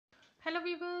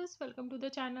viewers, welcome to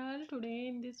the channel. Today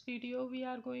in this video we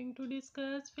are going to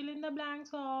discuss fill in the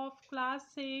blanks of class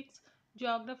 6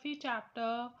 geography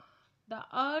chapter the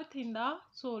earth in the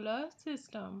solar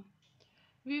system.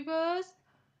 Viewers,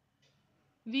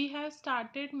 we have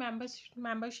started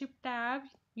membership tab.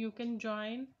 You can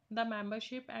join the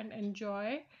membership and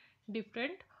enjoy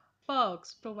different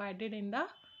perks provided in the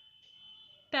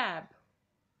tab.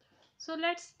 So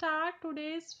let's start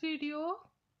today's video.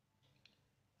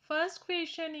 First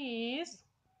question is,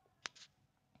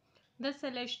 the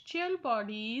celestial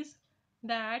bodies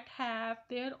that have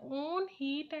their own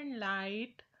heat and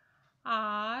light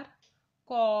are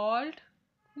called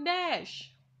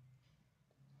dash.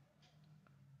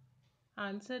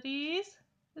 Answer is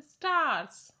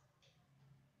stars.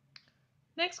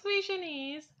 Next question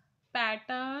is,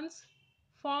 patterns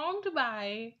formed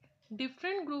by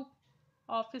different group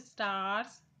of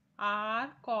stars are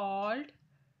called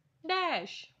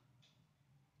dash.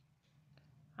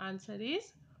 Answer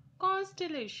is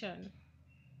constellation.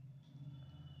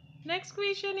 Next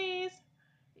question is,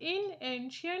 in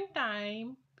ancient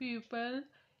time, people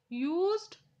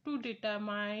used to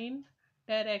determine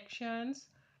directions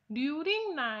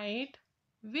during night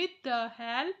with the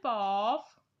help of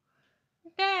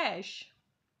dash.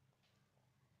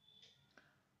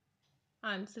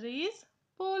 Answer is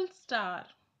pole star.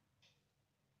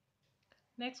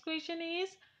 Next question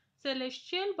is,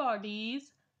 celestial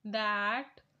bodies that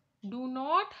do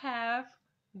not have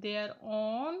their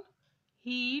own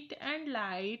heat and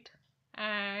light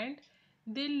and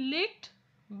they lit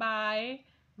by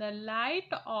the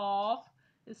light of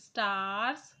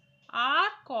stars are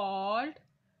called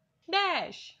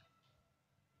dash.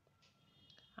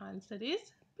 Answer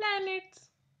is planets.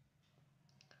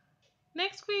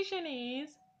 Next question is,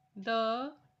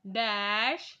 the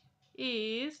dash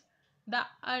is the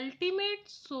ultimate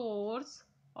source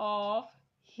of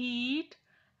heat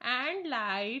and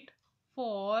light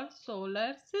for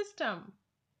solar system.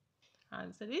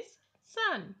 Answer is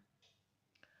sun.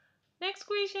 Next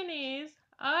question is,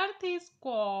 earth is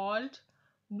called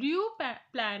blue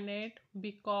planet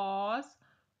because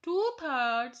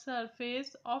two-thirds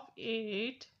surface of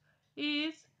it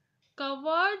is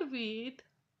covered with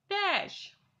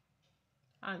dash.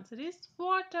 Answer is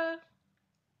water.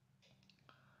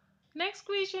 Next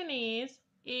question is,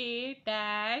 a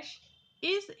dash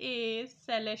is a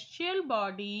celestial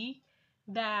body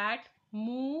that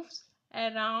moves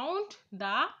around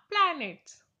the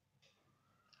planets.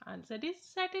 Answer is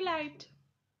satellite.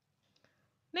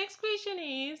 Next question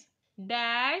is,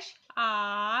 dash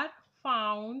are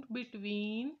found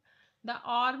between the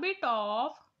orbit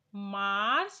of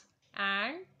Mars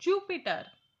and Jupiter.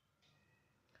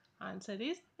 Answer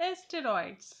is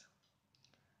asteroids.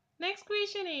 Next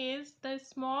question is, the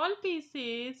small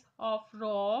pieces of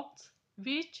rocks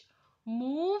which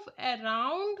move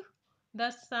around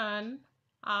the sun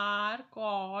are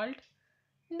called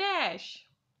dash.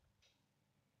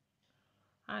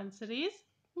 Answer is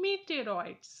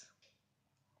meteoroids.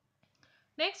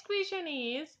 Next question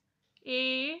is,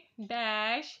 a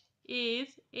dash is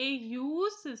a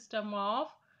huge system of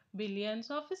billions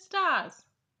of stars.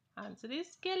 Answer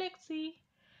is galaxy.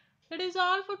 That is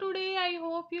all for today. I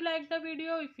hope you like the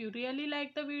video. If you really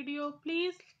like the video,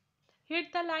 please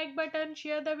hit the like button,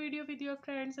 share the video with your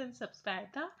friends and subscribe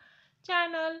the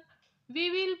channel.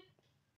 We will